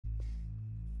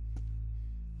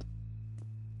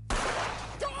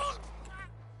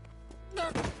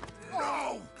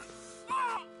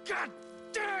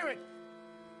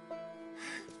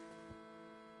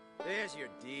your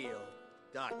deal,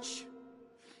 Dutch?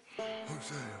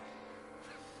 Hosea.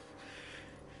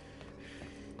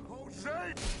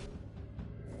 Hosea!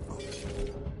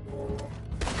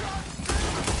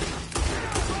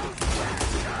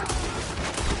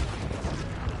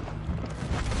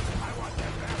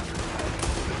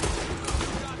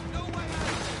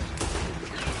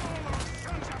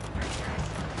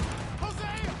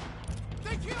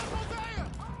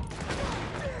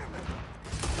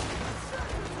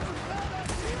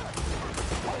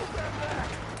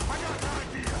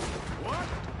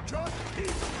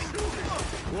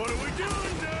 What are we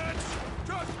doing, Dutch?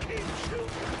 Just keep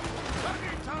shooting! Plenty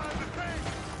of time to think!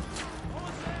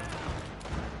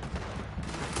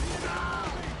 No!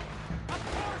 Of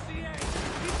course he ain't!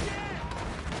 He's dead!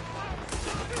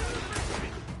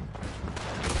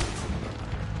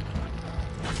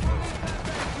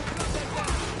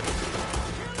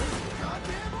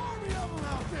 Goddamn army of them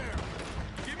out there!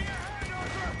 Give me a hand,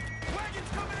 Arthur!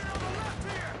 Wagon's coming in on the left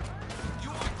here!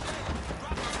 You are dead!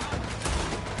 Drop the gun!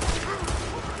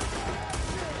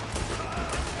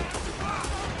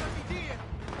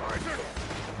 Arthur!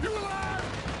 You alive?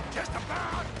 Just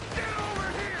about! Get over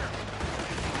here!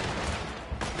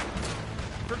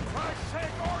 For Christ's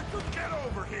sake, Arthur, get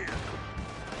over here!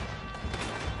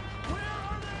 Where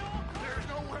are they all? There's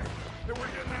no way that we're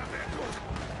getting out that door.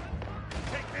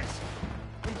 Take this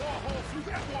and wall hole through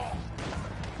that wall.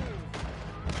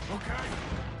 Okay?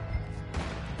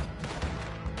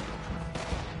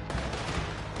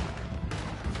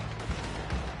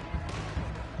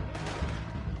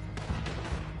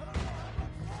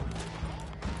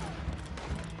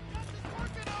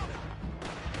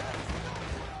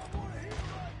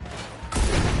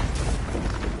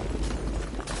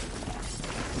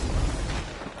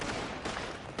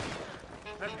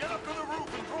 And get up to the roof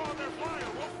and draw on their fire.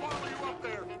 We'll follow you up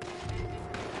there.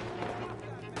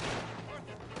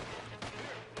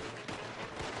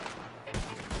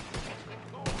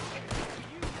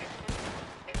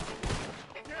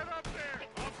 Get up there.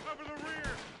 I'll cover the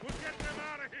rear. We'll get them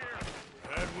out of here.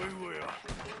 That we will.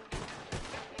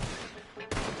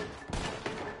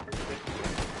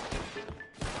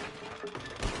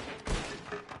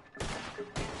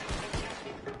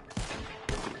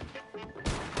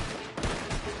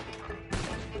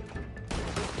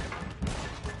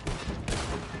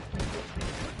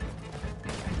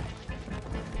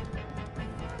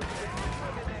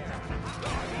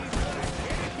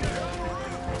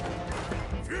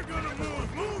 If you're gonna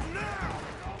move, move now!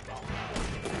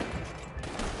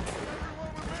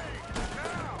 Everyone with me!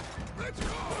 Now! Let's go!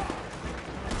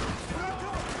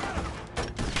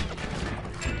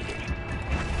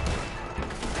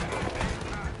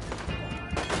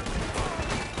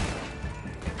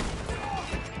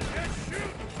 Let's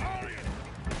shoot! All in!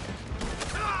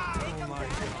 Oh my God!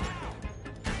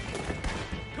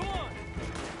 Come on!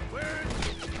 Where is...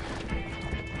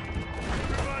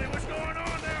 Everybody, what's going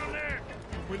on down there?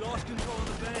 We lost control of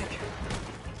the bank.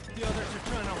 The others are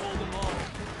trying to hold them off.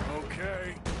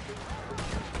 Okay.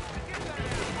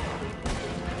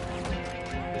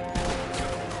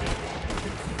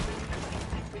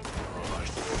 Oh,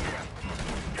 shit!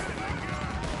 Get in the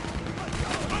gun!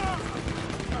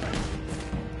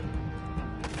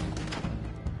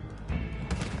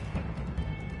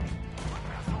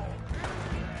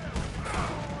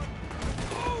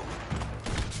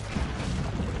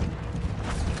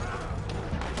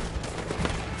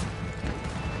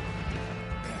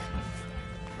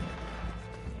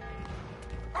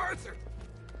 Arthur!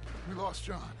 We lost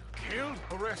John. Killed?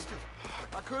 Arrested.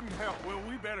 I couldn't help. Well,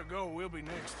 we better go. We'll be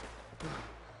next.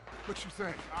 What you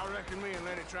think? I reckon me and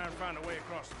Lenny try and find a way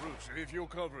across the roof, so if you'll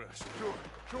cover us. Sure,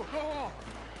 sure. Go on.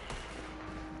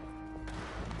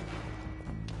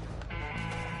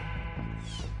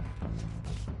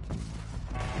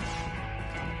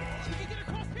 We can get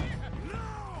across here! No!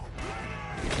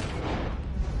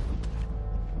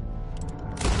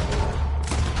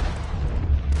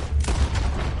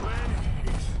 Lenny,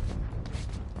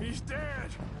 he's dead.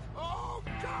 Oh,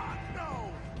 God,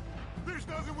 no! There's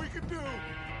nothing we can do.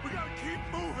 We gotta keep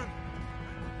moving.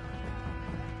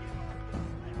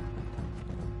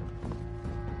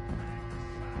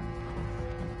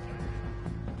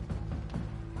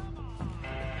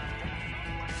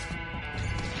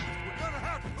 We're gonna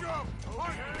have to jump.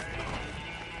 Okay.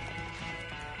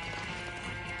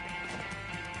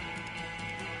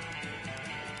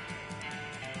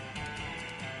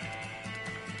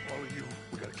 All of you,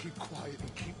 we gotta keep quiet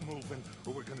and keep moving,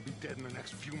 or we're gonna be dead in the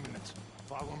next few minutes.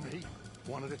 Follow me,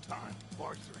 one at a time.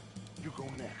 Arthur, you go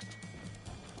next.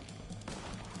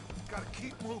 Gotta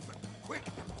keep moving, quick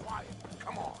and quiet.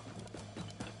 Come on.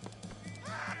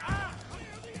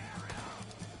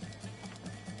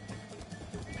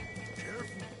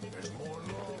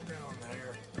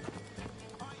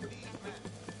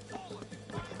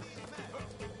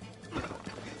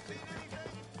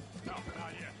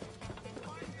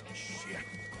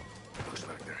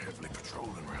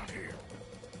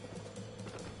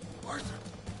 Arthur!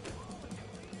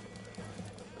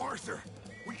 Arthur!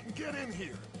 We can get in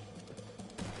here!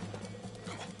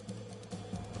 Come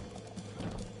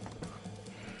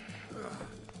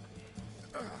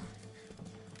on.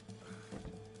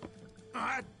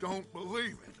 I don't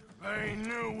believe it. They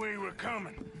knew we were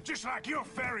coming. Just like your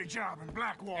ferry job in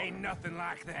Blackwater. Ain't nothing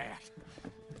like that.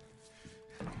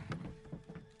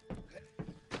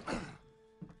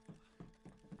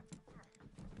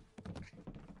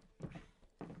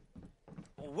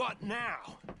 What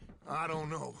now? I don't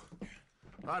know.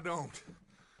 I don't.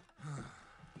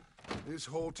 This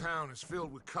whole town is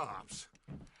filled with cops.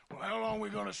 Well, how long we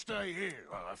gonna stay here?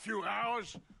 A few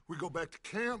hours? We go back to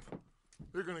camp,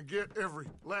 they're gonna get every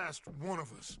last one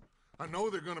of us. I know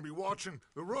they're gonna be watching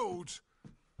the roads.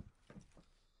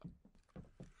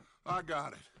 I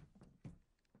got it.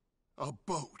 A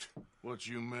boat. What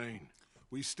you mean?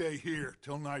 We stay here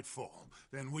till nightfall.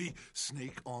 Then we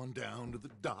sneak on down to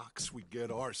the docks. We get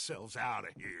ourselves out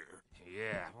of here.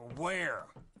 Yeah, where?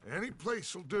 Any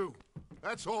place'll do.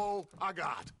 That's all I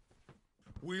got.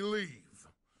 We leave.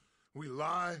 We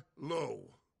lie low.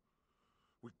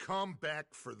 We come back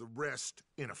for the rest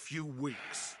in a few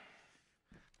weeks.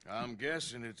 I'm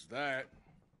guessing it's that.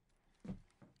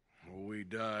 Or we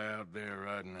die out there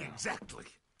right now. Exactly.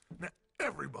 Now,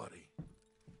 everybody,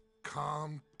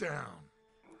 calm down.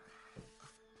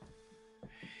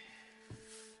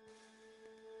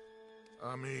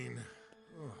 I mean,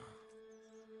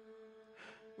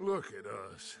 look at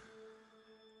us.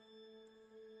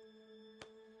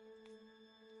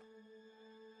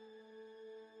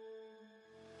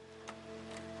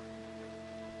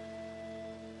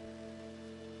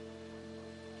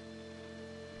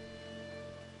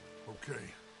 Okay,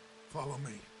 follow me,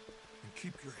 and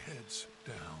keep your heads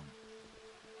down.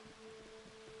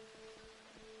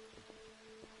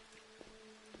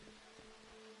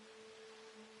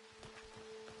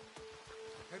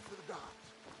 Head for the docks.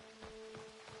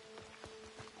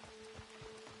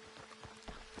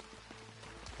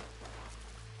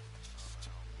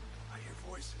 I hear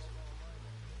voices.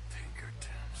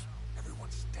 Pinkertons. Everyone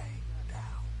stay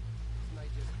down. This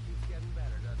night just keeps getting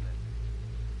better, doesn't it?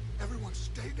 Everyone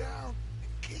stay down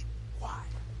and keep quiet.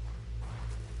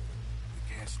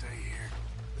 We can't stay here.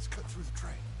 Let's cut through the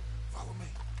train. Follow me.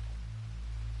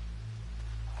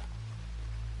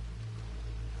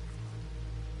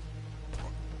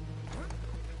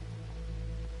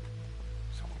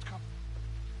 Someone's coming.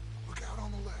 Look out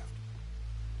on the left.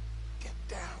 Get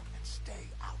down and stay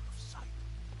out of sight.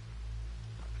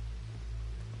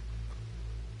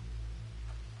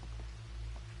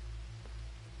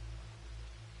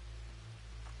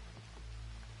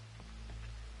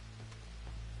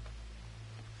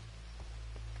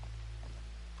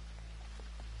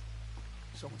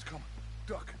 Someone's coming.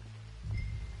 Duck.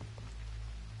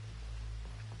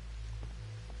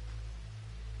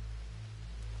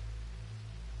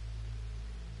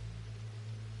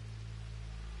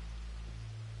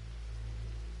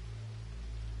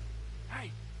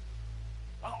 Hey,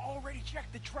 I already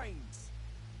checked the trains.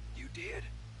 You did?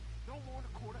 No more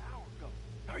than a quarter hour ago.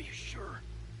 Are you sure?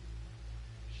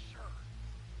 Sure.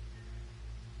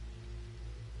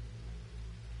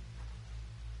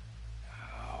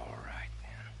 All right,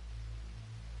 then.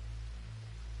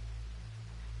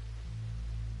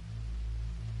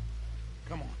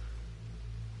 Come on.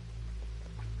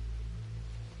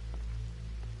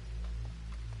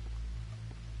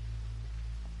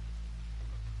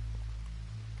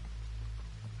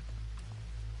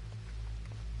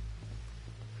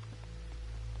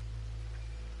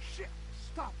 Shit!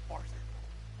 Stop, Arthur.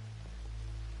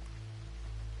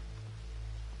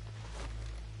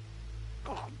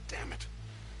 Oh, damn it.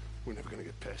 We're never gonna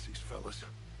get past these fellas.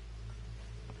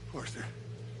 Arthur,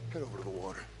 head over to the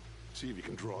water. See if you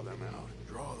can draw them out.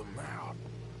 Draw them out.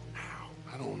 How?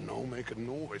 I don't know. Make a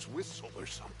noise. Whistle or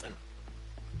something.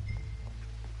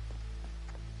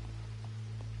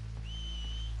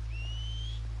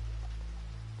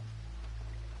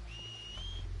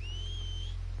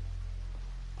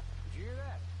 Did you hear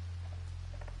that?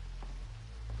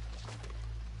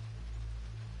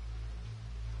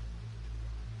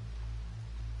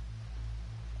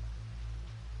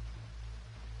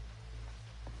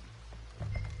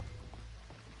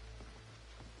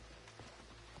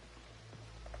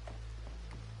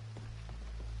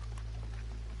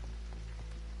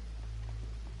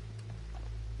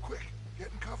 Quick,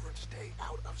 get in cover and stay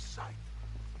out of sight.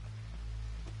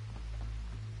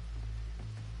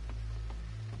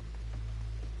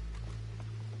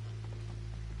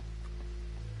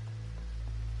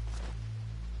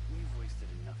 We've wasted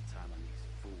enough time on these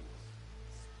fools.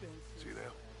 See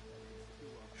that?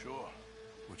 Sure.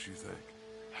 What you think?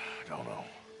 I don't know.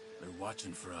 They're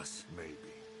watching for us. Maybe.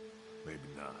 Maybe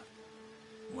not.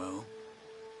 Well,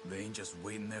 they ain't just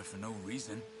waiting there for no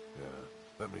reason. Yeah,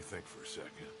 let me think for a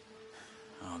second.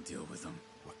 I'll deal with them.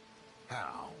 What?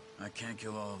 How? I can't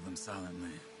kill all of them silently,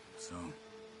 so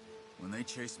when they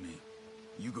chase me,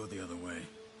 you go the other way.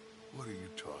 What are you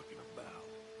talking about?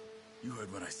 You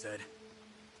heard what I said.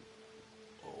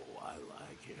 Oh, I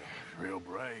like it. Real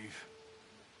brave.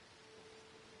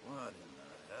 What in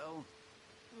the hell?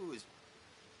 Who is...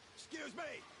 Excuse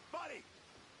me, buddy!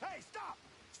 Hey, stop!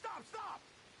 Stop, stop!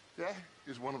 That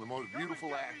is one of the most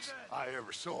beautiful acts I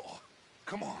ever saw.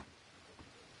 Come on.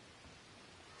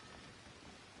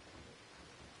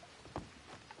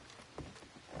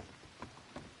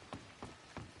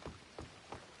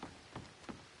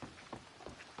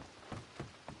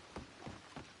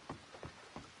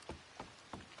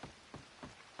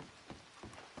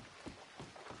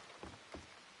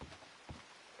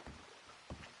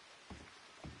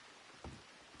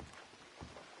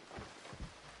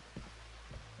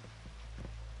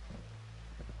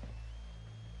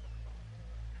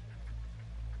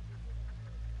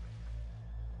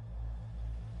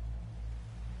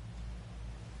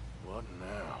 What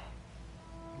now?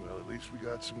 Well, at least we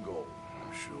got some gold.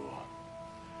 I'm sure.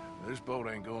 This boat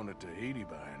ain't going to Tahiti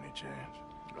by any chance.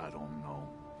 I don't know.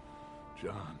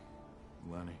 John,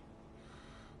 Lenny,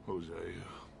 Jose,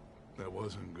 that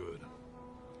wasn't good.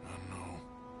 I know.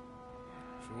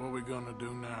 So what we gonna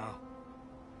do now?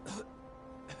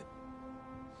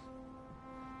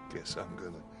 Guess I'm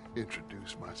gonna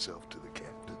introduce myself to the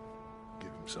captain. Give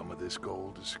him some of this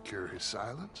gold to secure his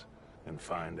silence, and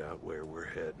find out where we're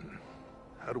heading.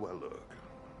 How do I look?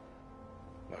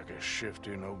 Like a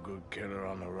shifty, no-good killer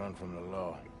on the run from the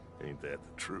law. Ain't that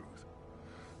the truth?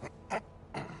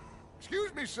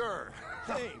 Excuse me, sir.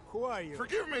 Hey, who are you?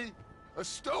 Forgive me, a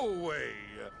stowaway.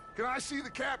 Can I see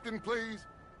the captain, please?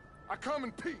 I come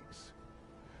in peace.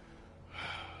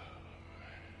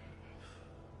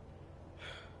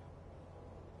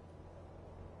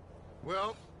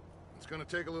 Well, it's gonna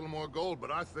take a little more gold,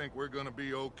 but I think we're gonna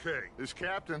be okay. This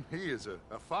captain, he is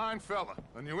a fine fella,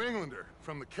 a New Englander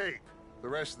from the Cape. The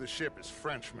rest of the ship is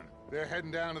Frenchmen. They're heading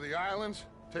down to the islands,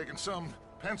 taking some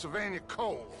Pennsylvania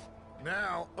coal.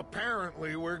 Now,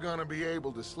 apparently, we're gonna be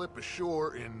able to slip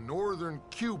ashore in northern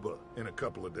Cuba in a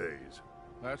couple of days.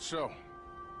 That's so.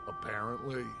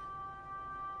 Apparently.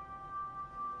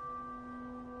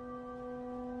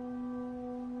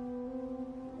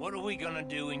 What are we gonna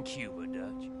do in Cuba,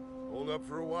 Dutch? Hold up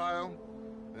for a while,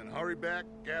 then hurry back,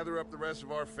 gather up the rest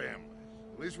of our families.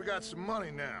 At least we got some money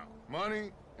now.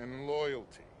 Money and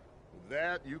loyalty. With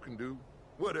that, you can do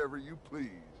whatever you please.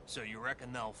 So you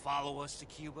reckon they'll follow us to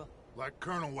Cuba? Like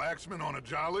Colonel Waxman on a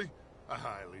jolly? I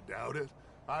highly doubt it.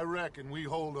 I reckon we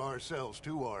hold ourselves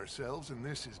to ourselves, and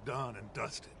this is done and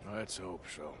dusted. Let's hope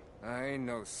so. I ain't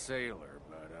no sailor,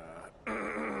 but,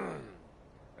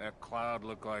 that cloud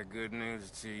look like good news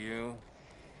to you?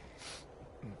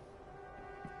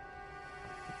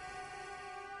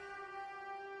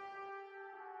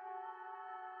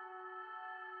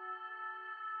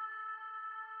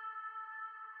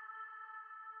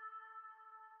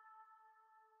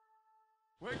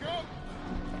 Wake up!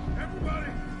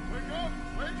 Everybody! Wake up!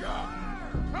 Wake up!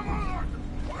 Come on, Arthur!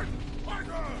 Wake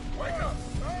up! Wake up!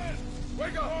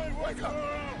 Wake up! Wake up!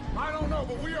 I don't know,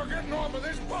 but we are getting off of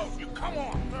this boat. You come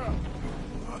on!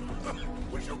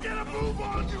 Would you get a move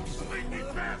on, you sleepy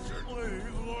bastard? Please,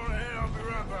 Lord, hey, I'll be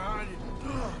right behind you.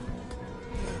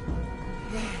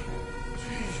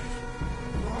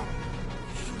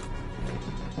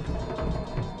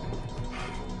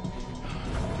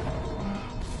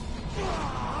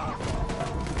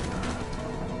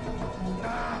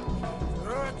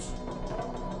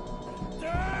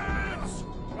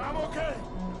 I'm okay.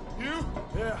 You?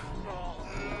 Yeah.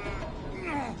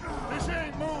 This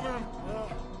ain't moving.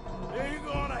 Yeah, you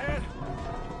go on ahead.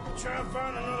 Try and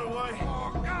find another way.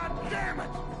 Oh, God damn it!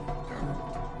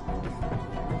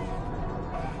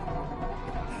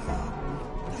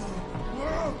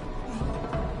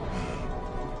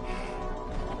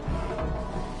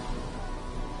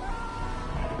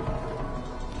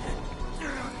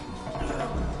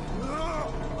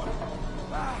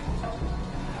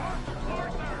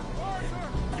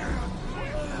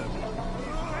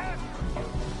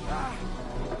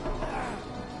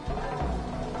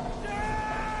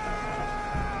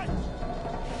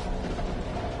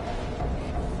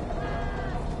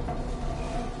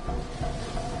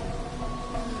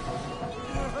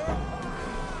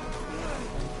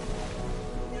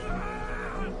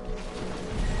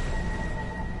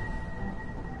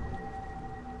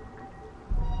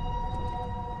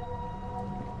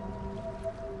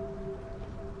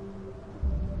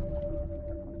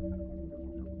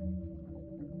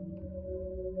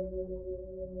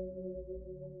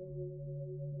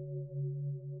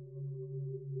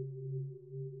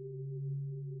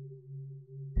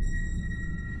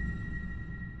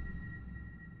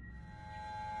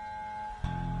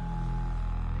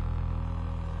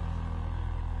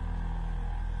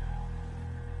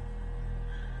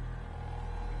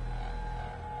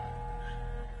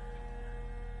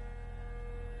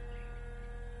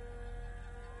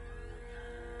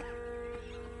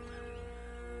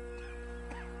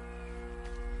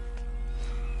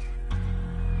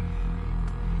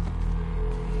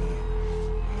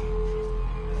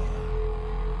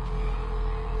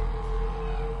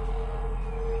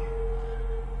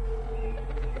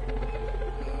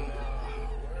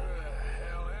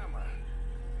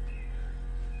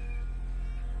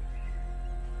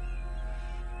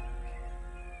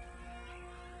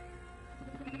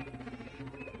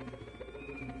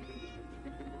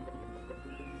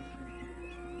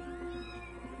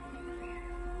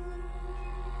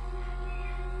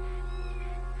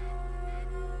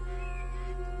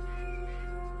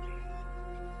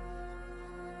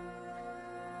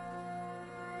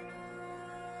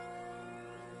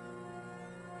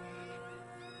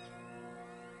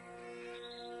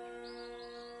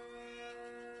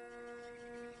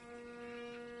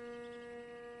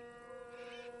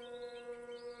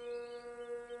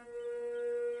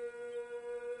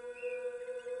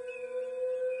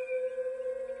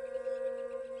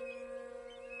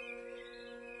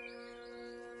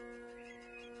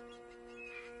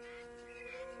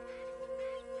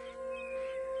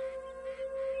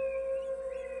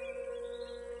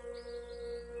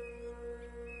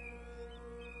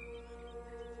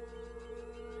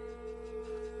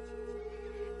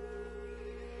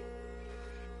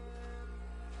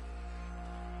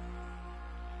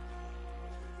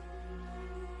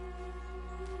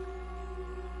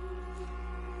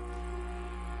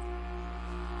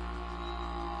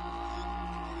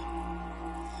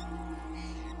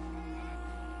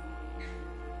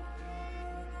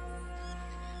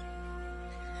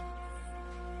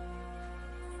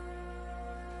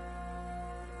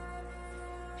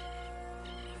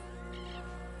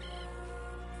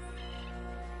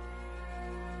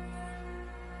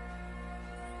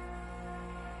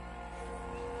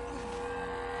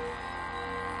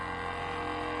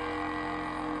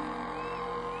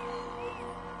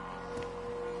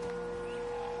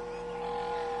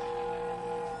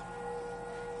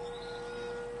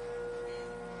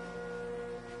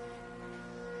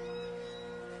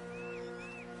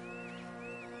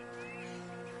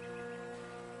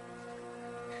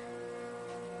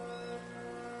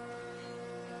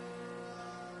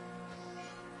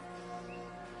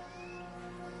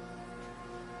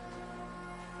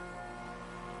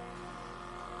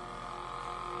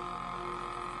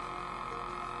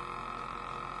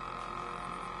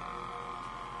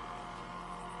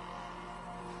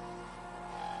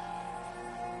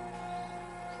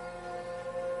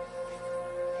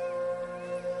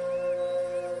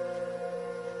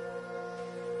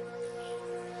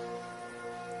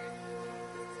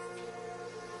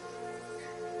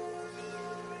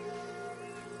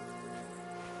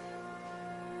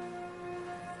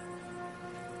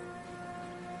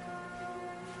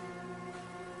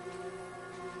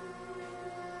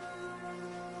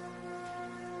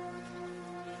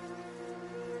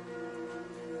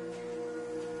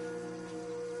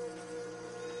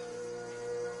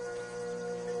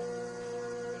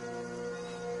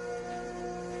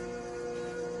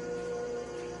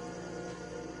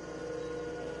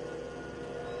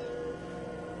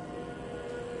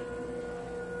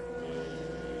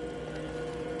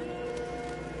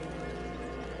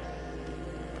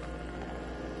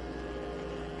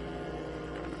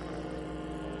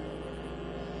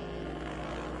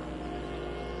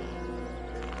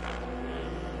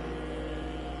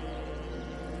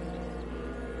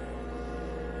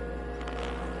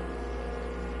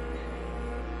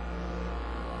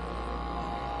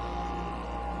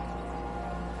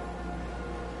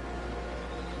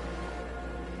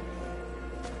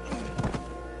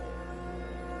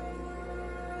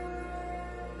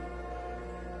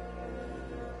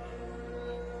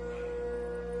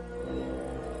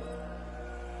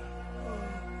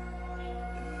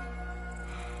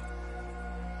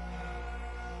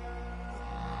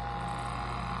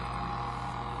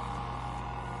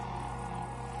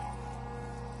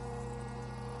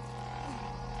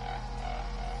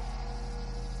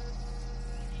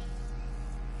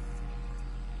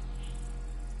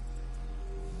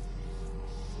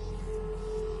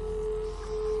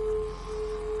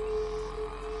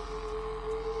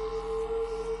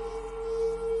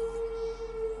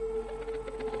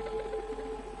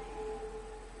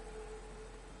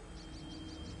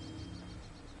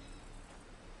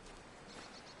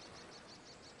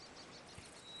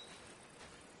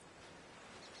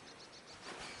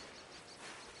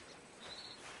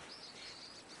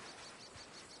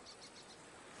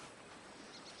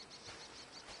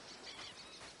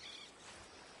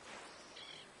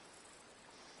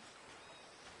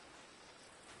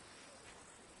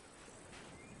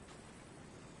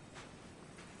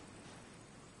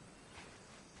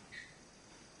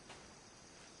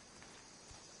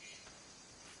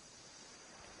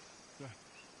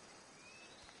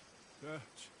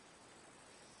 Dutch.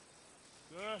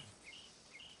 Dutch.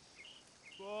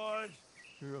 Boys.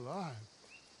 You're alive.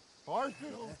 Arthur,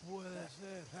 What is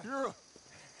it?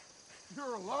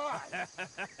 you're alive.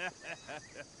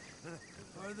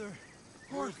 Arthur.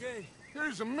 Arthur, Okay. it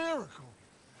is a miracle.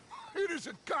 It is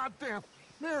a goddamn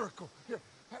miracle. Here,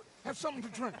 have something to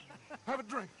drink. Have a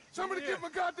drink. Somebody give him a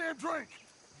goddamn drink.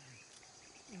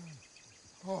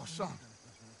 Oh, son.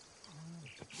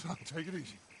 Son, take it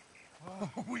easy. Oh,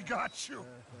 we got you.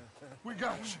 We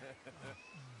got you.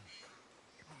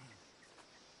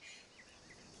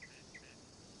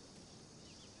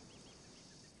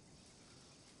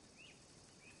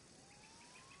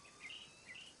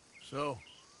 So,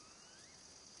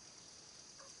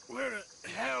 where the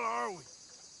hell are we?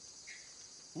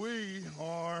 We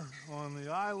are on the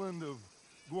island of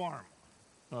Guarma.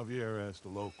 Javier asked a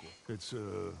local. It's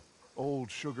a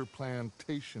old sugar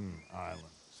plantation island.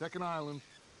 Second island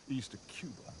east of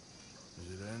Cuba.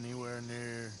 Is it anywhere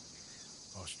near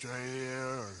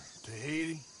Australia or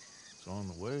Tahiti? It's on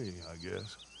the way, I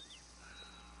guess.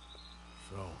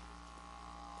 So,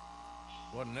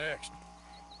 what next?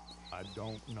 I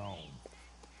don't know.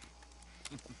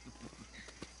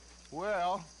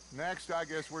 Well, next I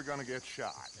guess we're gonna get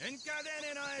shot.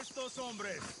 Encadenen a estos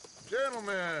hombres.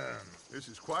 Gentlemen, this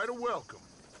is quite a welcome.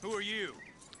 Who are you?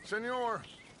 Senor,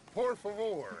 por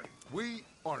favor, we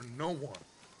are no one.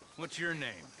 What's your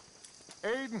name?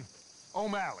 Aiden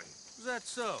O'Malley. Is that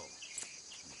so?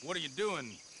 What are you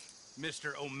doing,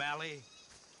 Mr. O'Malley?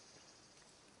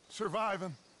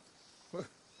 Surviving.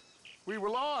 We were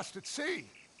lost at sea.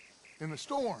 In the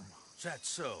storm. Is that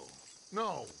so?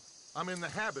 No, I'm in the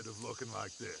habit of looking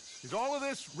like this. Is all of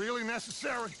this really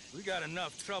necessary? We got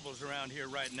enough troubles around here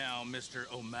right now,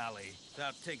 Mr. O'Malley,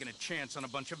 without taking a chance on a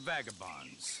bunch of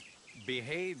vagabonds.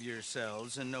 Behave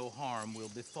yourselves and no harm will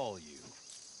befall you.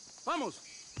 Vamos!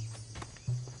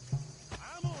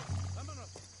 Vamos!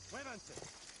 Vámonos! Muévanse!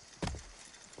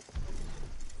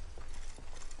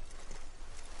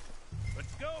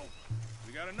 Let's go!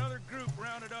 We got another group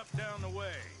rounded up down the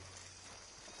way.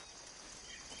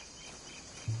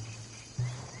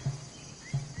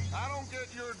 I don't get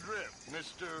your drift,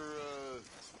 Mr.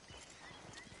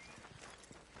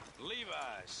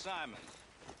 Levi Simon,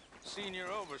 senior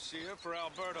overseer for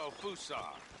Alberto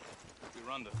Fusar. We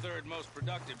run the third most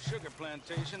productive sugar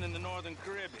plantation in the Northern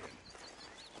Caribbean.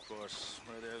 Of course,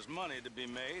 where there's money to be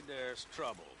made, there's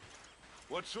trouble.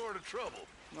 What sort of trouble?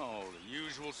 Oh, the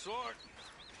usual sort.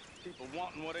 People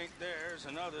wanting what ain't theirs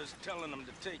and others telling them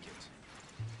to take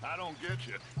it. I don't get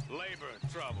you. Labor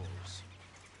troubles.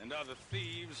 And other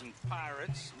thieves and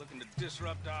pirates looking to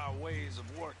disrupt our ways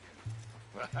of working.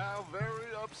 How very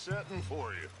upsetting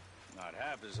for you. Not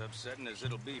half as upsetting as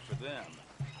it'll be for them.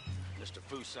 Mr.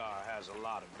 Fusar has a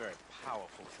lot of very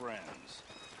powerful friends.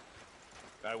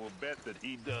 I will bet that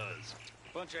he does.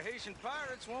 Bunch of Haitian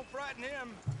pirates won't frighten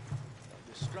him.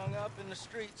 They'll be strung up in the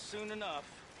streets soon enough.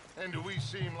 And do we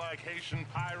seem like Haitian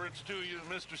pirates to you,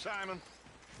 Mr. Simon?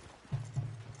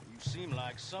 You seem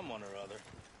like someone or other.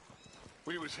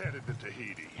 We was headed to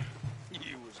Tahiti.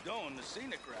 You was going the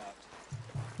scenic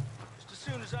route. Just as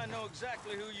soon as I know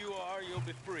exactly who you are, you'll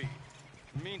be free.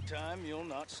 In the meantime, you'll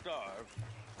not starve.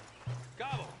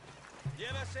 Cabo,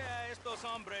 llévese a estos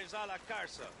hombres a la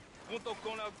cárcel, junto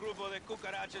con el grupo de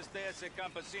cucarachas de ese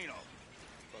campesino.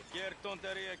 Cualquier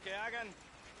tontería que hagan,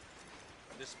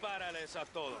 dispárales a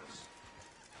todos.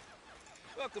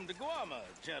 Welcome to Guarma,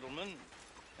 gentlemen.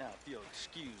 Now, if you'll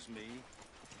excuse me.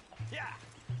 Yeah!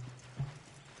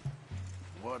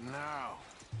 What now,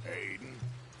 Aiden?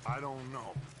 I don't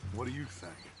know. What do you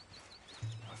think?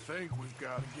 I think we've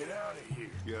got to get out of here.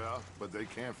 Yeah, but they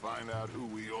can't find out who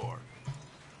we are.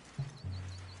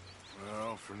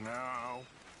 Well, for now,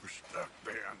 we're stuck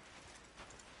then.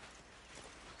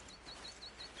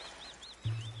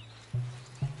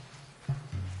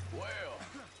 Well,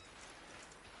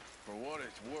 for what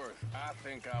it's worth, I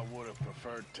think I would have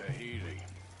preferred Tahiti.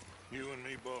 You and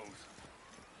me both.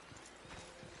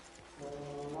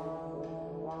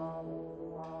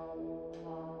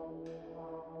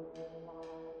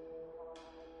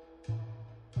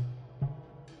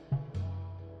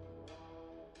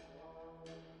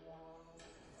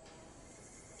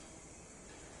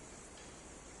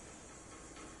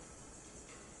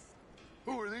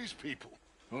 Who are these people?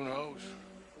 Who knows?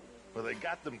 Well, they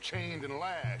got them chained and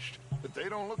lashed, but they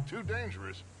don't look too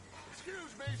dangerous.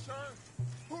 Excuse me, sir.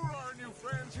 Who are our new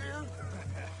friends here?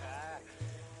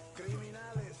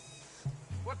 Criminales.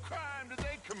 What crime did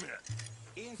they commit?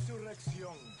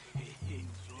 Insurrección.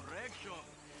 Insurrection.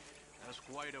 That's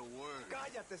quite a word.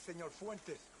 Cállate, señor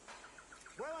Fuentes.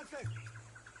 ¡Muévanse!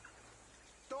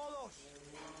 ¡Todos!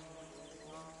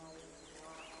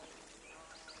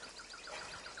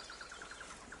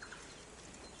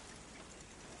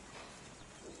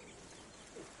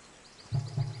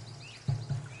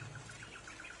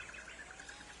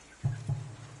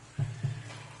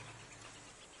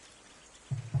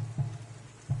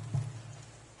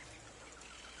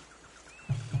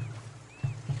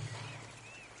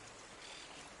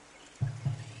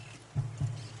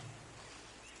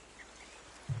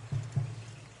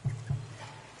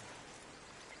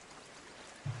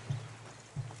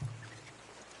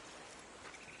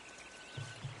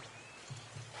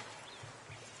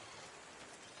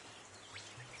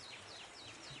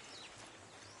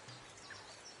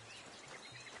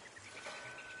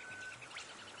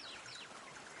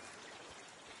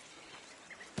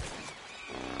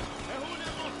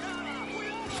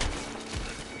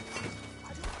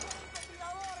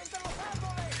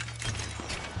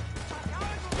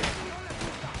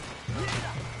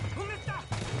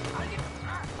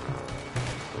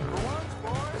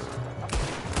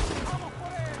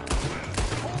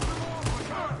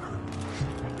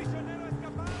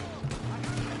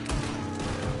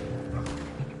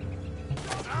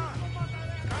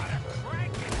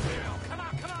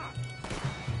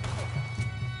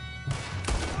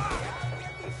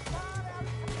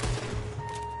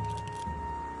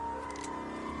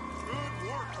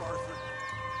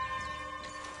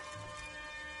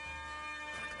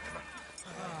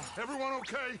 Everyone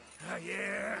okay?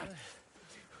 Yeah.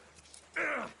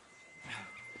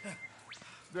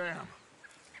 Damn.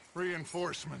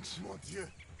 Reinforcements. Mon Dieu.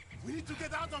 We need to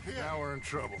get out of here. Now we're in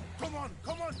trouble. Come on,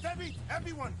 très vite.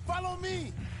 Everyone, follow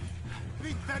me.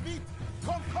 Vite, très vite.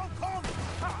 Come.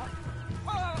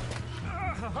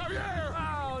 Javier!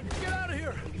 Oh, get out of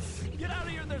here. Get out of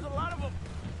here. There's a lot of them.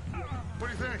 What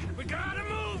do you think? We gotta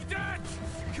move,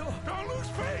 Dutch. Go. Don't lose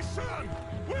face, son!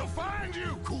 We'll find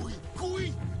you!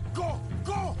 Cooey, go.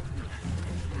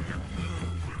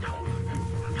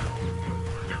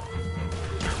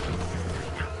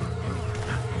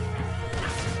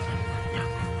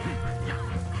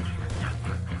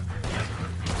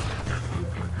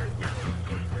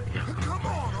 Come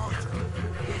on, Arthur!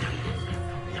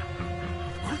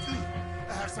 Quickly,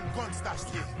 I have some guns stashed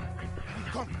here.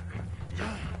 Come.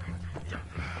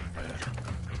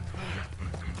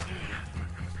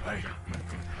 Hey.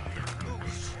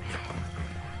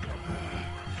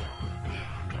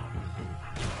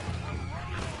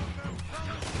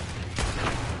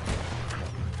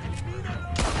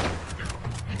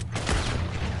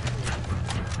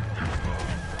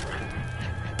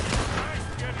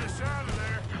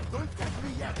 Don't catch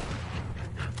me yet.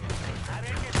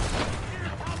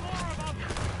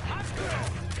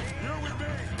 You're with me!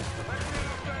 Let's get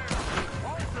up there!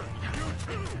 Arthur, you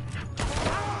too!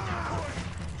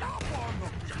 Stop on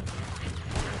them!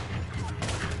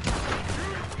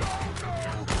 You don't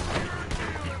know who you're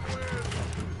dealing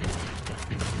with!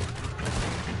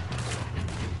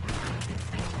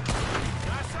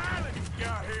 Nice island you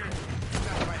got here.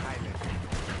 Not my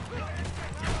island.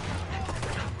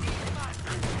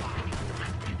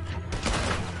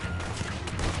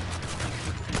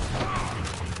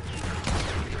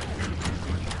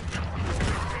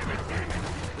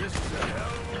 This is a hell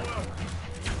of a look.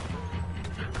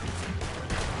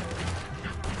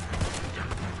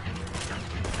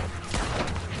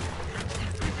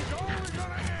 It's only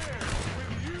gonna end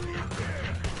with you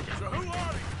dead! So who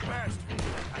are these bastards?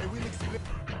 I will explain.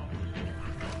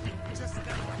 Just step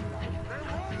back. They're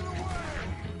running away!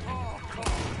 Oh,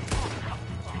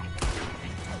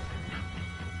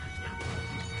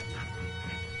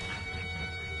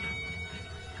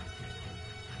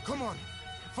 Come on,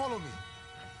 follow me.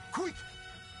 Quick!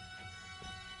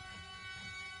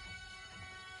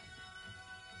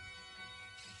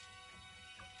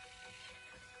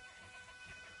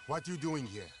 What you doing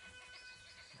here?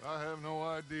 I have no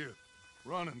idea.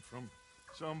 Running from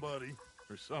somebody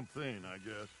or something, I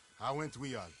guess. How went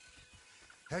we all?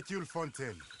 Hercule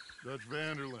Fontaine. Dutch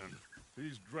Vanderlyn.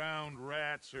 These drowned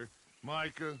rats are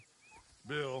Micah,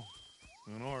 Bill,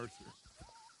 and Arthur.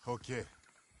 Okay.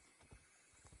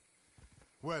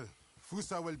 Well,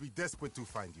 Fusa will be desperate to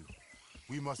find you.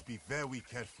 We must be very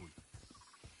careful.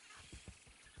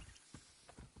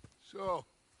 So,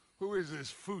 who is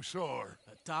this Fusar?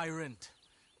 A tyrant,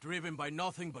 driven by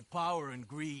nothing but power and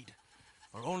greed.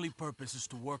 Our only purpose is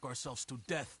to work ourselves to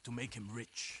death to make him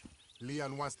rich.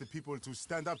 Leon wants the people to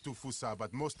stand up to Fusa,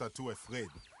 but most are too afraid.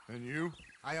 And you?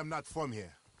 I am not from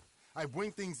here. I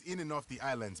bring things in and off the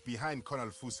islands behind Colonel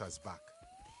Fusa's back.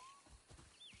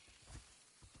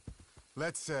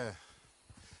 Let's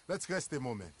rest a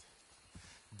moment.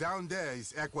 Down there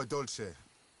is Agua Dulce,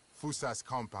 Fusa's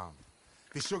compound.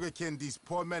 The sugarcane these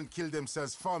poor men kill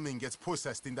themselves farming gets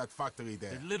processed in that factory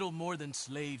there. They're little more than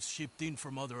slaves shipped in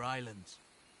from other islands.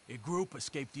 A group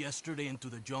escaped yesterday into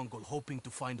the jungle, hoping to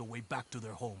find a way back to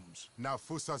their homes. Now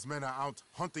Fusa's men are out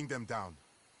hunting them down.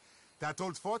 That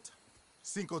old fort?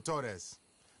 Cinco Torres.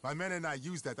 My men and I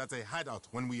use that as a hideout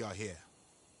when we are here.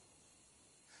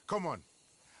 Come on.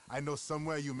 I know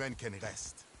somewhere you men can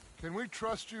rest. Can we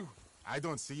trust you? I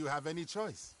don't see you have any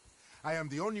choice. I am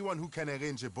the only one who can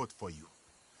arrange a boat for you.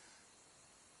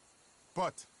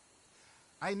 But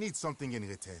I need something in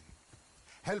return.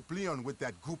 Help Leon with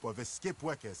that group of escaped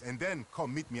workers, and then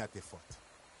come meet me at the fort.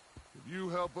 If you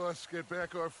help us get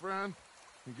back our friend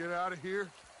and get out of here,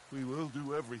 we will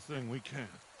do everything we can.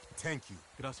 Thank you.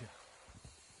 Gracias.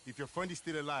 If your friend is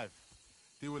still alive,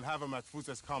 they will have him at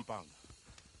Fusa's compound.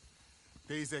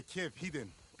 There is a cave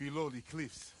hidden below the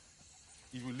cliffs.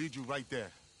 It will lead you right there.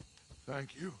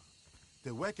 Thank you.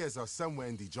 The workers are somewhere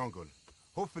in the jungle.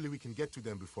 Hopefully we can get to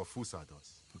them before Fusa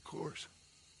does. Of course.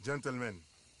 Gentlemen,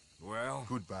 Well,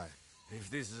 goodbye. if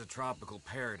this is a tropical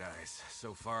paradise,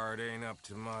 so far it ain't up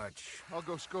to much. I'll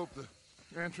go scope the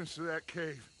entrance to that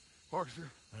cave. Arthur?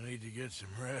 I need to get some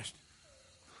rest.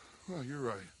 Well, you're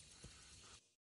right.